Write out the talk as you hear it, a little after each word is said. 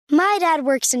My dad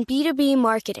works in B2B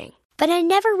marketing, but I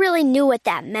never really knew what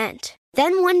that meant.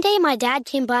 Then one day my dad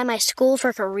came by my school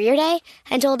for career day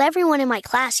and told everyone in my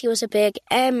class he was a big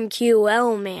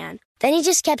MQL man. Then he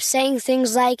just kept saying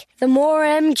things like, the more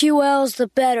MQLs, the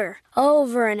better,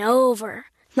 over and over.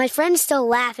 My friends still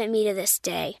laugh at me to this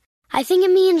day. I think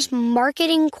it means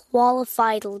marketing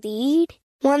qualified lead.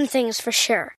 One thing's for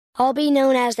sure. I'll be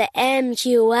known as the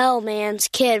MQL man's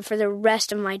kid for the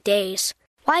rest of my days.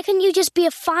 Why couldn't you just be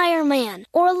a fireman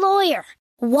or a lawyer?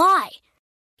 Why?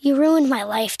 You ruined my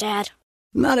life, Dad.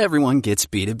 Not everyone gets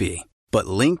B2B, but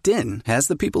LinkedIn has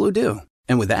the people who do.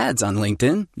 And with ads on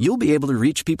LinkedIn, you'll be able to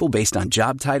reach people based on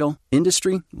job title,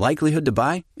 industry, likelihood to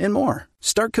buy, and more.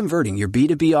 Start converting your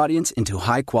B2B audience into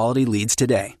high-quality leads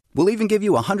today. We'll even give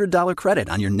you a $100 credit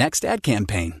on your next ad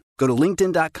campaign. Go to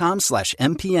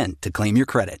linkedin.com/MPN to claim your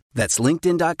credit. That's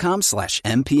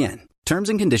linkedin.com/MPN. Terms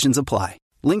and conditions apply.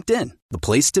 LinkedIn, the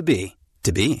place to be,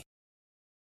 to be.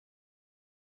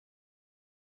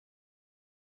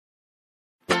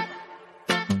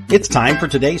 It's time for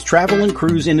today's travel and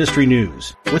cruise industry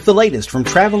news. With the latest from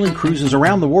travel and cruises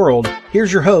around the world,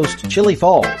 here's your host, Chillie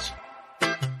Falls.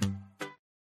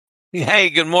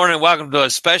 Hey, good morning. Welcome to a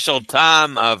special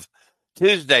time of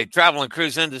Tuesday Travel and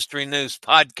Cruise Industry News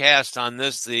podcast on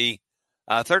this, the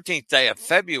 13th day of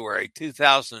February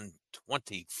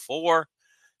 2024.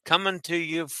 Coming to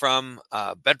you from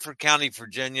Bedford County,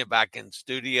 Virginia, back in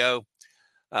studio.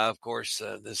 Of course,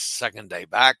 this second day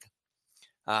back.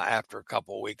 After a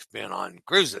couple of weeks being on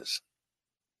cruises.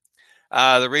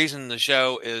 The reason the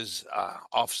show is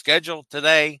off schedule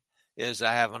today is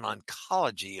I have an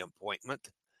oncology appointment,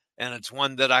 and it's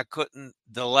one that I couldn't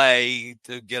delay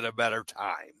to get a better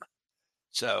time.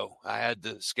 So I had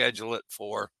to schedule it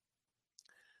for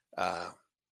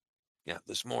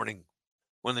this morning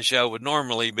when the show would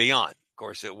normally be on. Of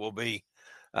course, it will be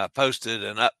posted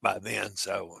and up by then,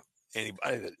 so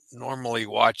anybody that normally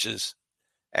watches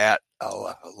at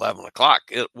 11 o'clock,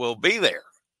 it will be there.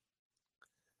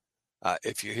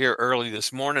 If you're here early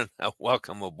this morning,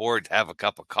 welcome aboard. Have a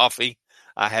cup of coffee.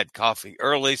 I had coffee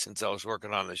early since I was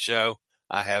working on the show.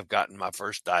 I have gotten my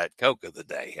first Diet Coke of the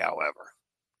day, however.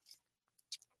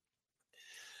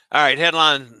 All right,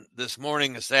 headline this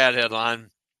morning, a sad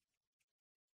headline.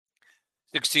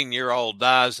 16-year-old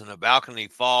dies in a balcony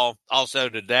fall. Also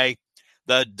today,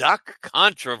 the duck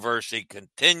controversy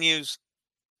continues.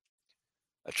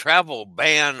 A travel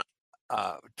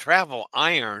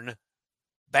iron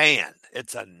ban.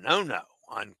 It's a no-no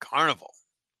on Carnival.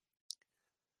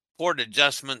 Port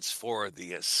adjustments for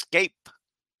the Escape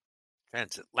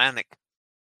Transatlantic.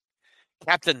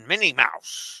 Captain Minnie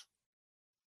Mouse.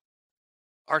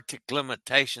 Arctic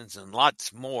limitations and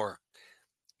lots more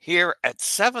here at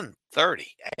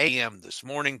 7:30 a.m. this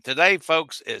morning. Today,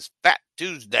 folks, is Fat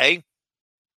Tuesday.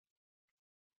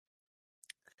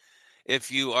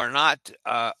 If you are not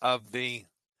of the,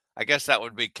 I guess that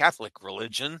would be Catholic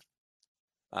religion,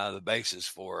 the basis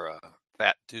for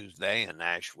Fat Tuesday and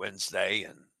Ash Wednesday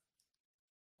and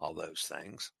all those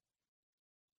things.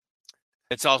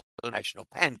 It's also National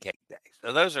Pancake Day.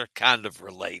 So those are kind of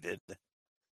related.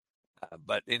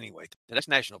 But anyway, today's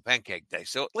National Pancake Day.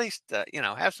 So at least,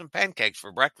 have some pancakes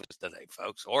for breakfast today,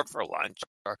 folks, or for lunch.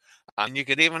 Or you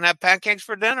could even have pancakes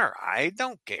for dinner. I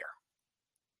don't care.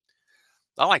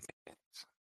 I like pancakes.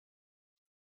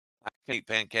 I can eat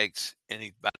pancakes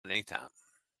about any time.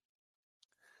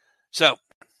 So, if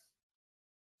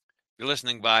you're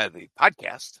listening via the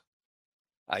podcast,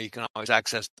 you can always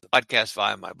access the podcast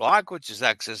via my blog, which is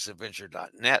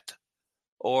accessadventure.net,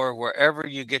 or wherever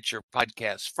you get your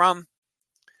podcasts from.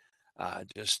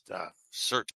 Just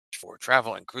search for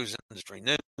Travel and Cruise Industry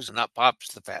News, and up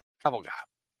pops the Fat Travel Guy.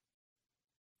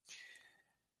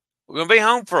 We're going to be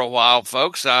home for a while,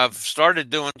 folks. I've started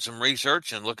doing some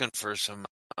research and looking for some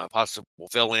possible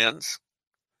fill-ins.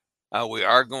 We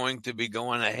are going to be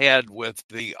going ahead with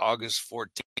the August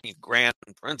 14th Grand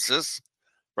Princess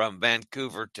from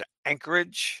Vancouver to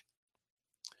Anchorage.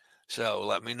 So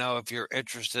let me know if you're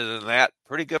interested in that.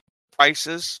 Pretty good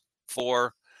prices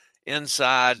for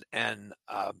inside and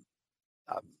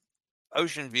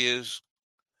ocean views.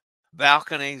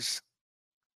 Balconies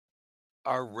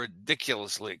are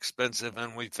ridiculously expensive,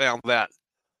 and we found that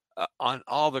on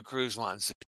all the cruise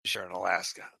lines here in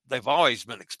Alaska. They've always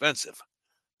been expensive,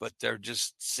 but they're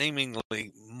just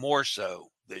seemingly more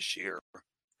so this year,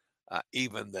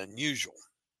 even than usual.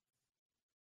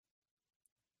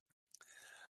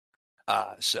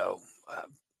 So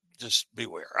just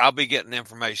beware. I'll be getting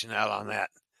information out on that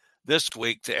this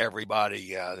week to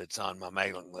everybody that's on my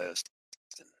mailing list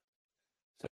and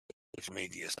social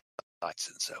media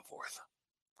sites and so forth.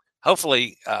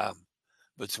 Hopefully,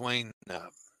 between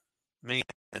me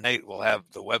and Nate, we'll have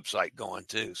the website going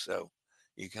too, so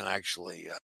you can actually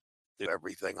do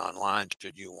everything online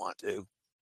should you want to.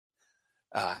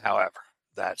 However,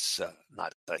 that's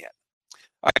not done yet.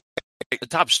 All right, the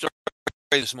top story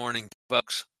this morning,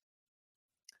 folks.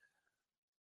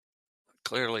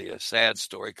 Clearly a sad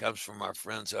story, comes from our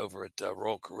friends over at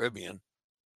Royal Caribbean.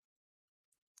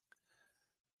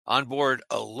 On board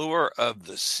Allure of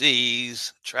the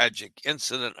Seas, tragic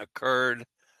incident occurred,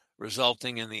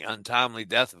 resulting in the untimely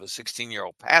death of a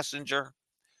 16-year-old passenger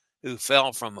who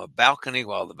fell from a balcony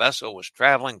while the vessel was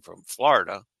traveling from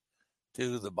Florida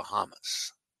to the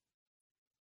Bahamas.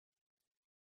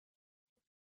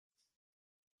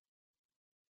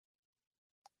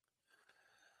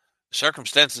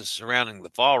 Circumstances surrounding the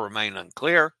fall remain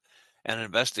unclear, and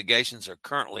investigations are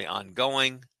currently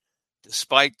ongoing.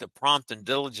 Despite the prompt and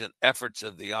diligent efforts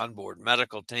of the onboard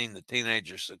medical team, the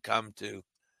teenager succumbed to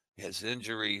his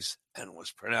injuries and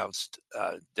was pronounced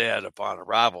dead upon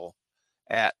arrival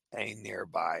at a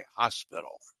nearby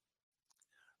hospital.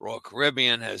 Royal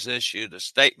Caribbean has issued a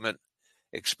statement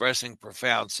expressing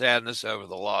profound sadness over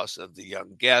the loss of the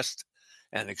young guest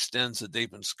and extends the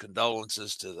deepest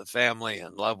condolences to the family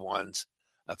and loved ones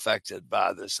affected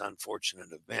by this unfortunate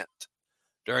event.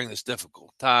 During this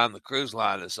difficult time, the cruise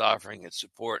line is offering its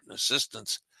support and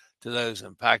assistance to those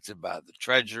impacted by the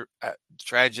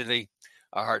tragedy.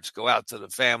 Our hearts go out to the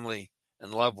family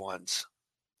and loved ones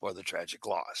for the tragic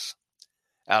loss.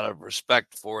 Out of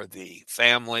respect for the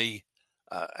family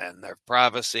and their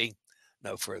privacy,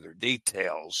 no further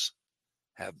details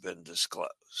have been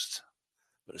disclosed.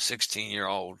 But a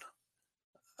 16-year-old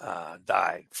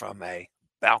died from a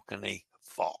balcony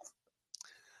fall.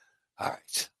 All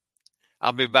right.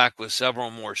 I'll be back with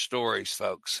several more stories,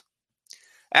 folks,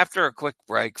 after a quick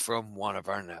break from one of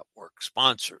our network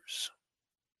sponsors.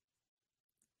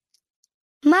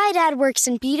 My dad works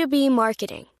in B2B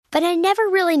marketing, but I never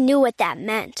really knew what that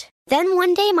meant. Then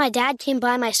one day my dad came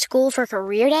by my school for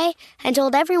career day and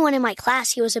told everyone in my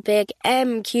class he was a big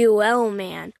MQL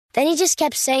man. Then he just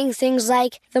kept saying things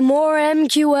like, the more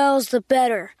MQLs, the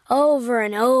better, over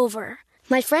and over.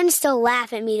 My friends still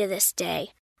laugh at me to this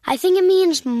day. I think it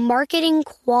means marketing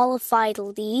qualified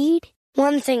lead.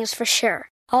 One thing's for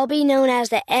sure. I'll be known as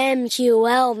the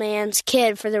MQL man's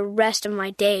kid for the rest of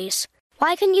my days.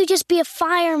 Why couldn't you just be a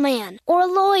fireman or a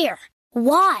lawyer?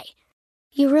 Why?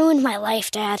 You ruined my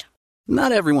life, Dad.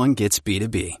 Not everyone gets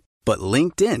B2B, but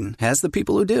LinkedIn has the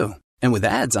people who do. And with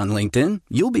ads on LinkedIn,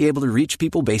 you'll be able to reach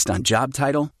people based on job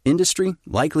title, industry,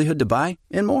 likelihood to buy,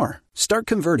 and more. Start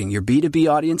converting your B2B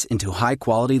audience into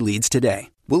high-quality leads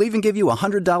today. We'll even give you a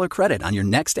 $100 credit on your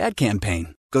next ad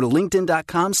campaign. Go to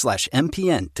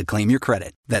linkedin.com/MPN to claim your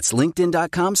credit. That's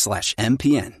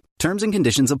linkedin.com/MPN. Terms and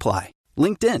conditions apply.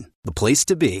 LinkedIn, the place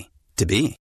to be, to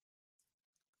be.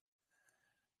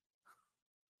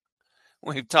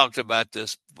 We've talked about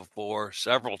this before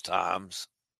several times,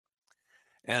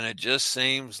 and it just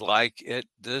seems like it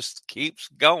just keeps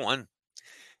going.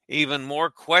 Even more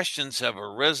questions have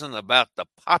arisen about the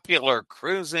popular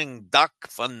cruising duck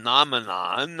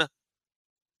phenomenon, if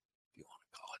you want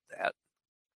to call it that.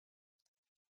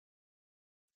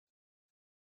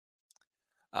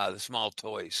 The small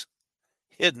toys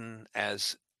hidden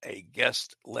as a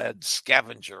guest-led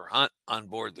scavenger hunt on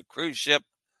board the cruise ship.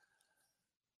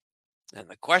 And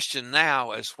the question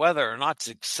now is whether or not it's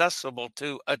accessible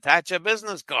to attach a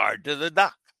business card to the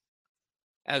duck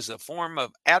as a form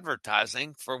of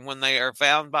advertising for when they are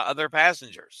found by other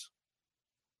passengers.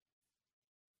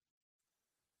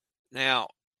 Now,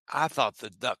 I thought the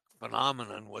duck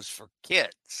phenomenon was for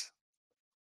kids.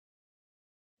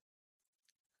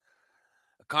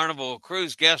 A Carnival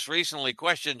Cruise guest recently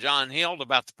questioned John Heald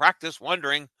about the practice,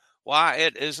 wondering why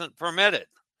it isn't permitted.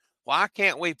 Why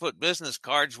can't we put business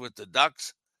cards with the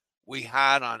ducks we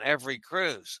hide on every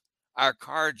cruise? Our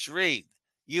cards read,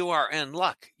 "You are in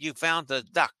luck. You found a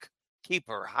duck. Keep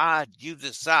or hide, you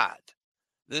decide.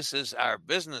 This is our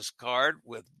business card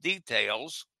with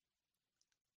details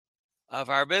of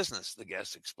our business," the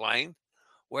guest explained.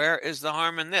 Where is the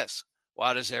harm in this?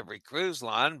 Why does every cruise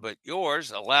line but yours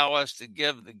allow us to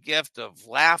give the gift of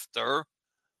laughter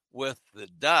with the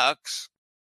ducks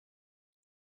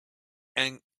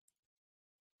and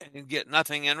get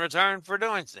nothing in return for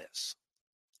doing this?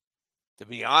 To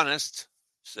be honest,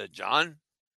 said John,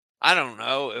 I don't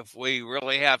know if we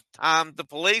really have time to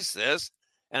police this.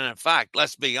 And in fact,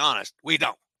 let's be honest, we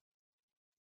don't.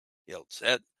 Heald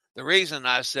said, the reason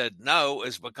I said no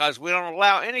is because we don't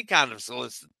allow any kind of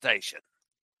solicitation.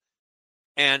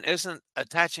 And isn't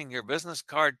attaching your business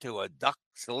card to a duck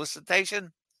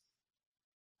solicitation?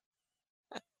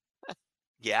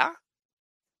 Yeah.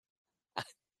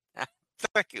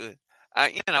 Thank you.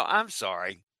 I'm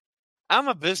sorry. I'm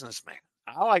a businessman.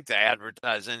 I like to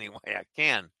advertise any way I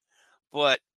can,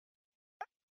 but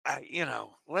are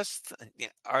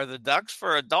the ducks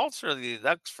for adults or are the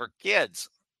ducks for kids?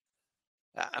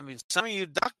 I mean, some of you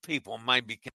duck people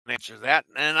maybe can answer that,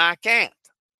 and I can't.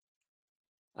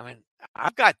 I mean,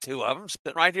 I've got two of them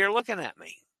sitting right here looking at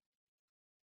me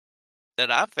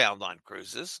that I found on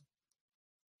cruises,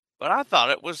 but I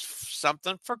thought it was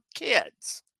something for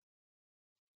kids.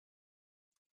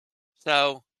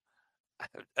 So,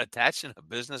 attaching a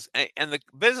business, and the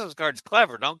business card's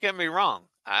clever. Don't get me wrong.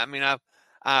 I mean, I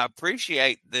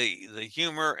appreciate the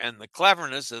humor and the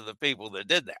cleverness of the people that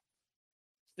did that.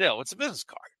 Still, it's a business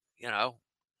card. You know,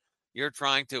 you're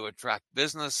trying to attract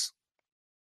business.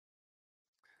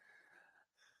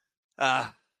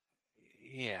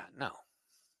 Yeah, no,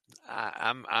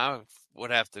 I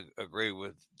would have to agree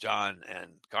with John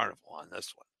and Carnival on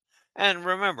this one. And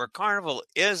remember, Carnival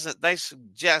isn't. They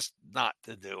suggest not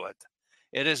to do it.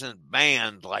 It isn't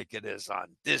banned like it is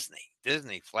on Disney.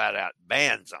 Disney flat out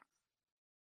bans them.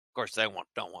 Of course, they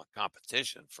don't want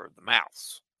competition for the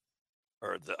mouse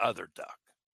or the other duck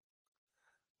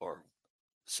or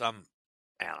some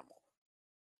animal.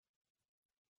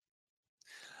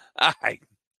 All right.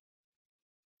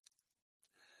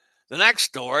 The next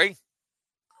story.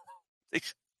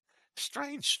 These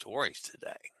strange stories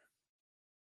today.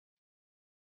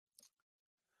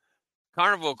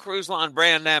 Carnival Cruise Line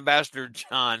brand ambassador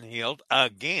John Heald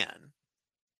again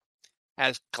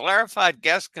has clarified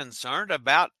guests concerned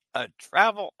about a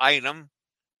travel item,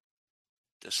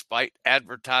 despite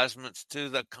advertisements to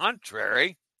the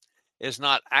contrary, is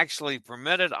not actually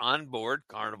permitted on board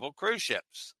Carnival cruise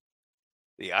ships.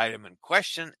 The item in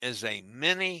question is a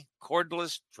mini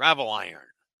cordless travel iron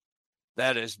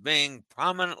that is being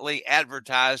prominently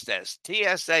advertised as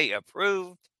TSA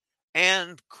approved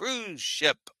and cruise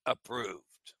ship approved.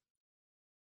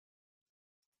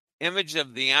 Image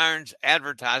of the iron's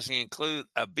advertising include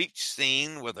a beach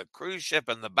scene with a cruise ship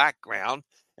in the background,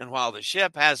 and while the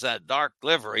ship has a dark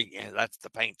livery, and that's the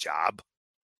paint job,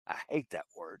 I hate that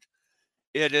word,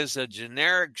 it is a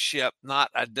generic ship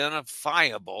not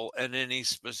identifiable in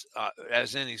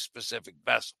as any specific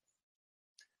vessel.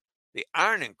 The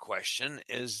iron in question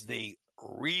is the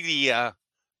Redia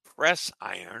press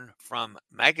iron from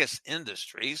Magus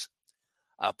Industries,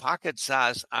 a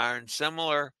pocket-sized iron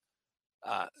smaller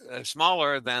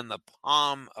than the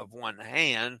palm of one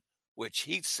hand, which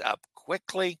heats up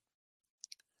quickly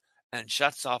and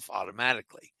shuts off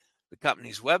automatically. The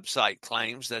company's website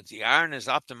claims that the iron is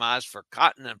optimized for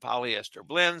cotton and polyester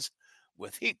blends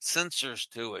with heat sensors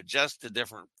to adjust to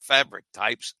different fabric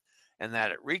types, and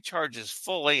that it recharges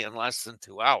fully in less than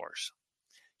 2 hours.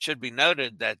 It should be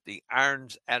noted that the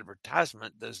iron's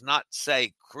advertisement does not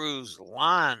say cruise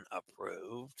line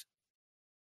approved,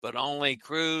 but only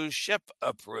cruise ship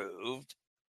approved,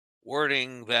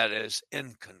 wording that is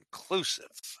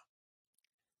inconclusive.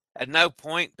 At no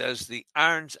point does the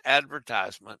iron's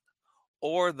advertisement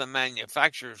or the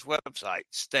manufacturer's website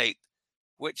state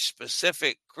which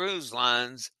specific cruise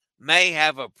lines may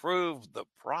have approved the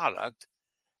product,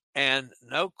 and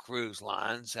no cruise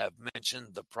lines have mentioned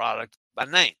the product by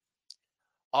name.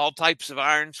 All types of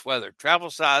irons, whether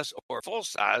travel size or full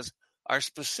size, are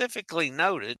specifically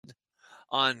noted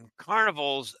on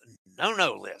Carnival's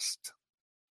no-no list.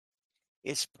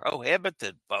 It's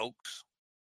prohibited, folks.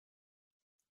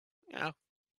 You know,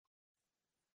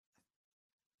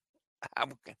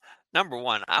 number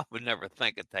one, I would never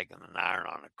think of taking an iron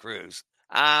on a cruise.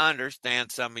 I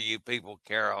understand some of you people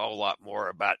care a whole lot more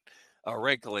about a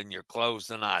wrinkle in your clothes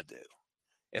than I do.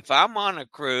 If I'm on a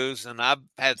cruise and I've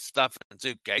had stuff in a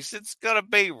suitcase, it's going to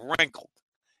be wrinkled.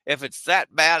 If it's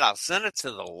that bad, I'll send it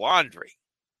to the laundry.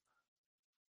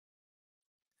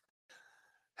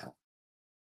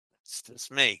 It's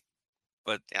just me.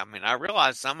 But, I mean, I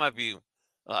realize some of you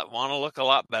want to look a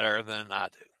lot better than I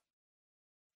do.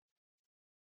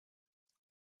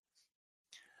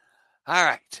 All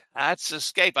right. That's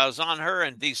Escape. I was on her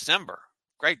in December.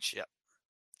 Great ship.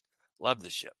 Love the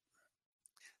ship.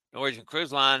 Norwegian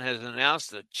Cruise Line has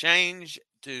announced a change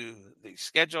to the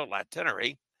scheduled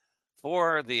itinerary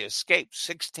for the Escape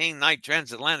 16-night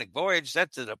transatlantic voyage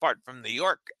set to depart from New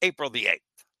York April the 8th.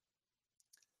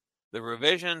 The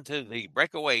revision to the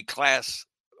Breakaway Plus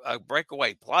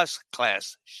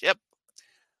class ship,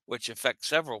 which affects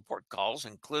several port calls,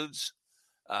 includes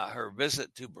her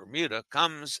visit to Bermuda,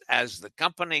 comes as the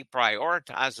company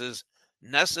prioritizes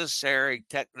necessary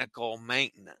technical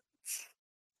maintenance.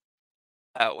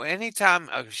 Anytime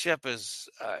a ship is,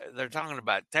 they're talking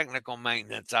about technical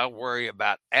maintenance, I worry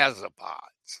about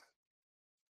azopods.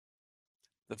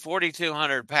 The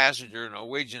 4,200 passenger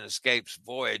Norwegian Escapes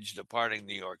voyage departing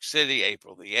New York City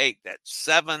April the 8th at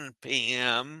 7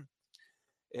 p.m.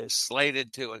 is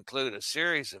slated to include a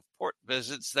series of port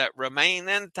visits that remain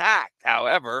intact.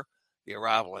 However, the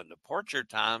arrival and departure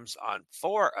times on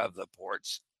 4 of the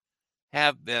ports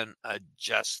have been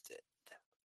adjusted.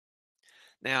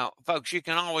 Now, folks, you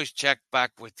can always check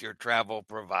back with your travel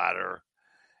provider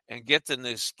and get the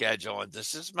new schedule. And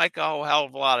does this make a whole hell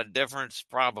of a lot of difference?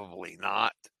 Probably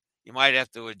not. You might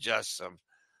have to adjust some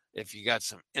if you got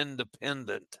some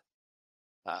independent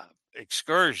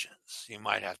excursions. You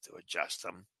might have to adjust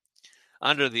them.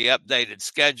 Under the updated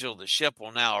schedule, the ship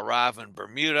will now arrive in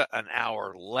Bermuda an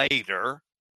hour later,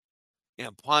 in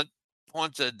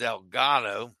Ponta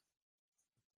Delgado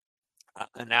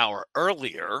an hour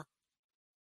earlier,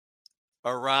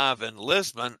 arrive in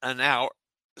Lisbon an hour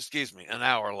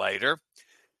later,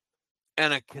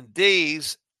 and at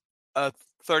Cadiz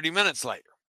 30 minutes later.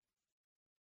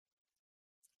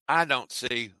 I don't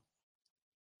see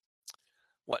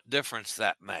what difference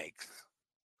that makes.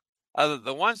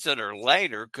 The ones that are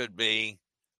later could be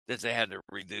that they had to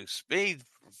reduce speed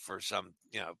for some,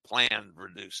 planned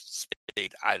reduced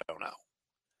speed. I don't know.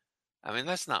 I mean,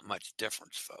 that's not much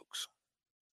difference, folks.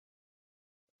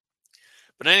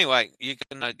 But anyway, you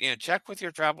can check with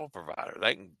your travel provider.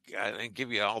 They can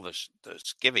give you all the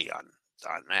skivvy on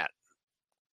that.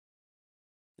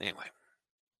 Anyway,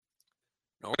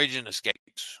 Norwegian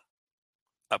Escapes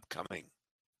upcoming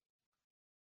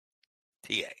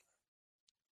TA.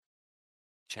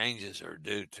 Changes are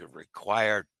due to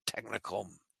require technical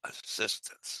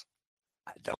assistance.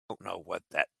 I don't know what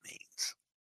that means.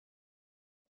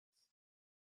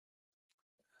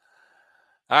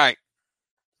 All right.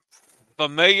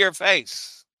 Familiar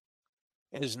face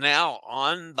is now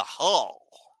on the hull.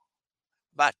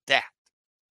 How about that?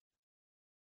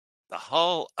 The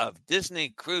hull of Disney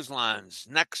Cruise Line's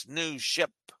next new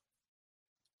ship.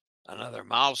 Another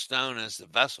milestone as the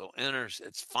vessel enters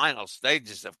its final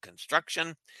stages of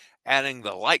construction, adding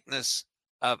the likeness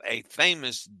of a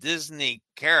famous Disney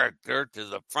character to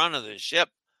the front of the ship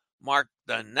marked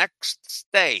the next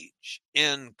stage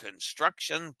in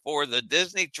construction for the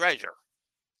Disney Treasure,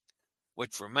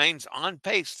 which remains on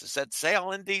pace to set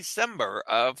sail in December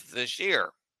of this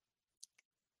year.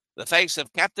 The face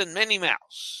of Captain Minnie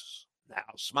Mouse now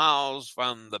smiles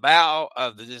from the bow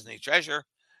of the Disney Treasure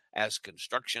as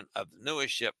construction of the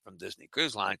newest ship from Disney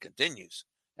Cruise Line continues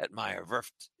at Meyer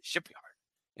Werft Shipyard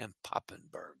in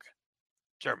Papenburg,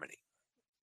 Germany.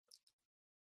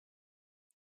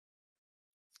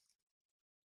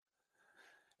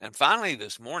 And finally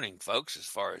this morning, folks, as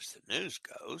far as the news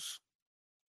goes,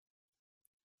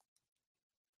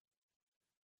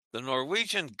 the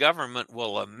Norwegian government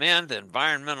will amend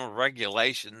environmental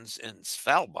regulations in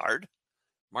Svalbard,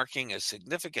 marking a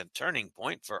significant turning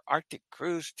point for Arctic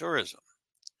cruise tourism.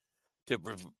 To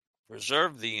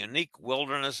preserve the unique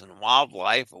wilderness and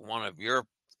wildlife of one of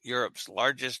Europe's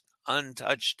largest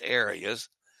untouched areas,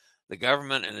 the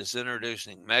government is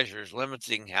introducing measures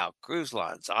limiting how cruise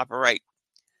lines operate.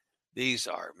 These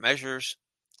are measures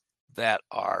that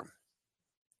are,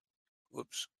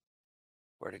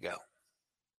 where'd it go?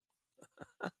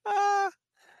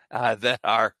 That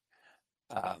are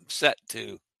set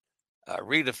to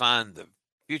redefine the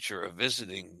future of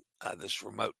visiting this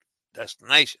remote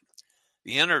destination.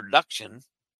 The introduction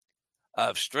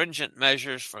of stringent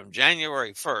measures from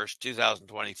January 1st,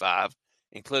 2025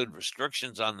 include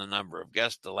restrictions on the number of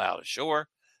guests allowed ashore,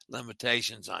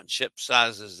 limitations on ship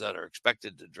sizes that are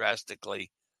expected to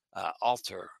drastically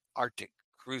alter Arctic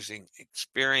cruising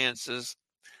experiences.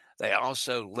 They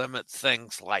also limit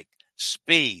things like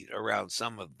speed around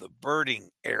some of the birding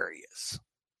areas.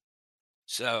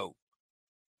 So,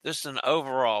 just an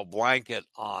overall blanket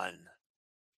on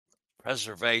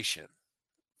preservation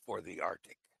for the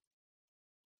Arctic.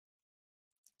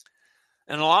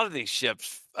 And a lot of these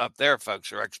ships up there,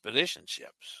 folks, are expedition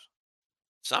ships.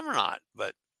 Some are not,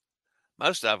 but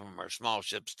most of them are small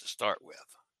ships to start with.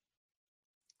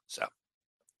 So,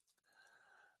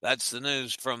 that's the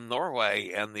news from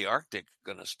Norway, and the Arctic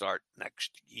going to start next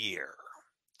year.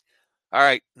 All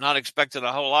right, not expecting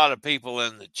a whole lot of people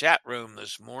in the chat room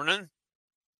this morning,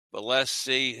 but let's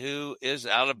see who is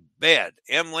out of bed.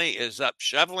 Emily is up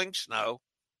shoveling snow.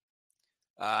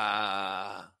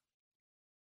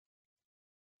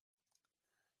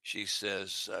 She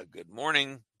says, good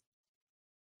morning.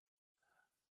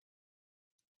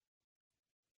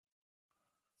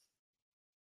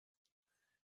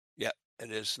 Yep,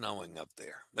 it is snowing up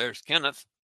there. There's Kenneth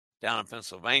down in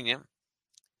Pennsylvania.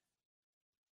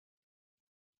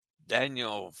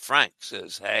 Daniel Frank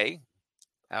says, hey,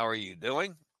 how are you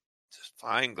doing? Just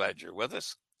fine. Glad you're with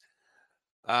us.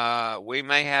 We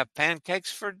may have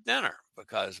pancakes for dinner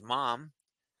because Mom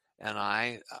and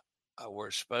I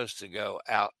were supposed to go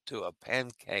out to a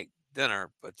pancake dinner,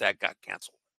 but that got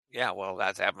canceled. Yeah, well,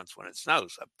 that happens when it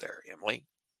snows up there, Emily.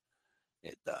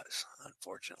 It does,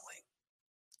 unfortunately.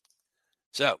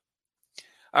 So,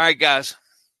 all right, guys.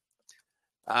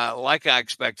 Like I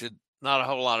expected, not a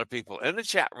whole lot of people in the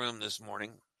chat room this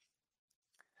morning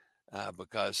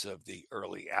because of the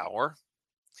early hour.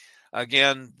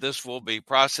 Again, this will be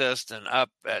processed and up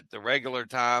at the regular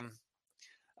time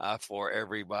for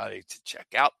everybody to check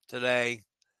out today.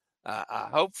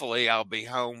 Hopefully, I'll be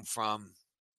home from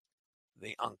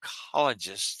the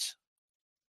oncologist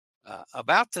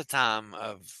about the time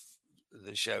of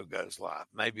the show goes live,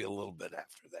 maybe a little bit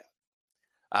after that.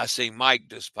 I see Mike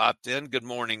just popped in. Good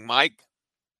morning, Mike.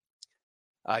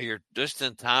 You're just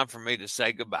in time for me to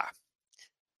say goodbye.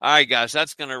 All right, guys,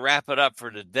 that's going to wrap it up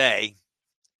for today.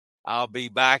 I'll be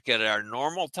back at our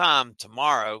normal time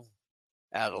tomorrow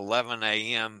at 11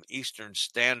 a.m. Eastern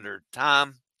Standard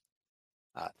Time.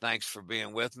 Thanks for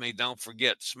being with me. Don't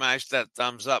forget, smash that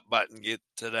thumbs up button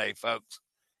today, folks.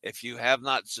 If you have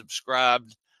not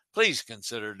subscribed, please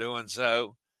consider doing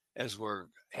so as we're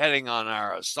heading on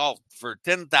our assault for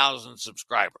 10,000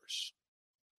 subscribers.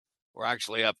 We're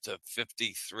actually up to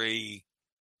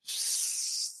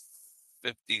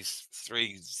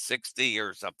 5360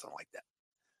 or something like that.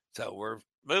 So we're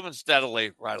moving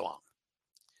steadily right along.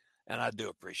 And I do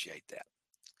appreciate that.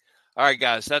 All right,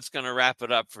 guys, that's going to wrap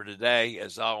it up for today.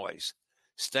 As always,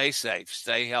 stay safe,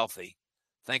 stay healthy,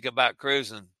 think about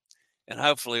cruising, and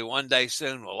hopefully one day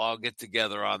soon we'll all get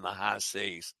together on the high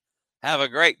seas. Have a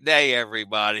great day,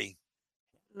 everybody.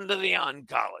 To the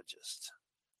oncologist.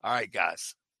 All right,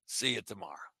 guys, see you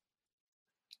tomorrow.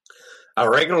 I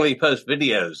regularly post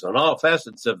videos on all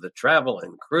facets of the travel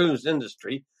and cruise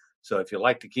industry, so if you'd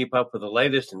like to keep up with the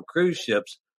latest in cruise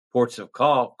ships, ports of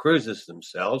call, cruises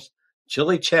themselves,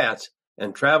 chilly chats,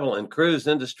 and travel and cruise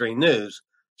industry news,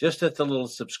 just hit the little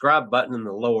subscribe button in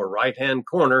the lower right-hand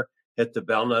corner, hit the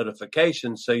bell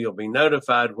notification so you'll be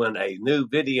notified when a new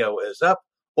video is up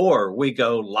or we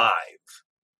go live.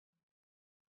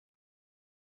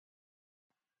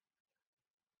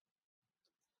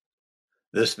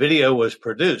 This video was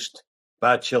produced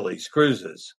by Chili's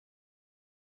Cruises.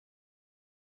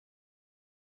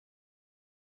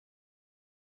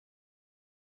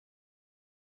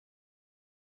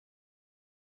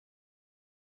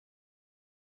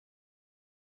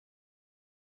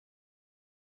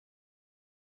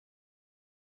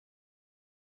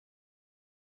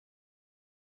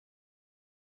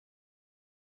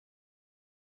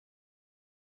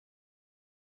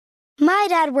 My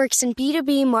dad works in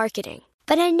B2B marketing,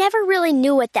 but I never really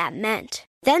knew what that meant.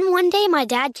 Then one day my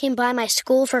dad came by my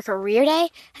school for career day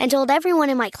and told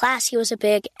everyone in my class he was a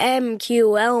big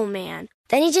MQL man.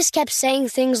 Then he just kept saying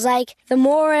things like, the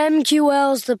more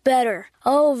MQLs, the better,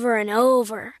 over and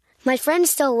over. My friends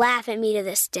still laugh at me to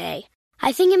this day.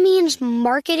 I think it means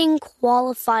marketing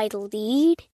qualified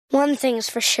lead. One thing's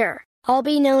for sure, I'll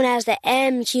be known as the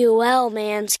MQL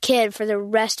man's kid for the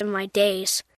rest of my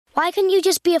days. Why couldn't you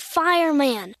just be a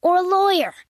fireman or a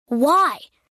lawyer? Why?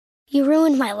 You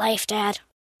ruined my life, Dad.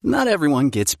 Not everyone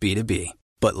gets B2B,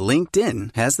 but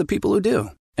LinkedIn has the people who do.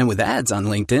 And with ads on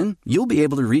LinkedIn, you'll be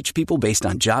able to reach people based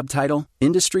on job title,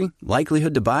 industry,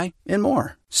 likelihood to buy, and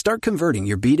more. Start converting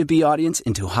your B2B audience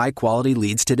into high-quality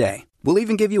leads today. We'll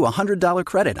even give you a $100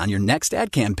 credit on your next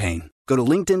ad campaign. Go to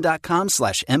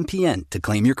linkedin.com/MPN to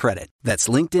claim your credit. That's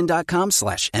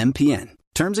linkedin.com/MPN.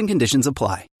 Terms and conditions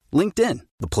apply. LinkedIn,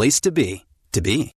 the place to be.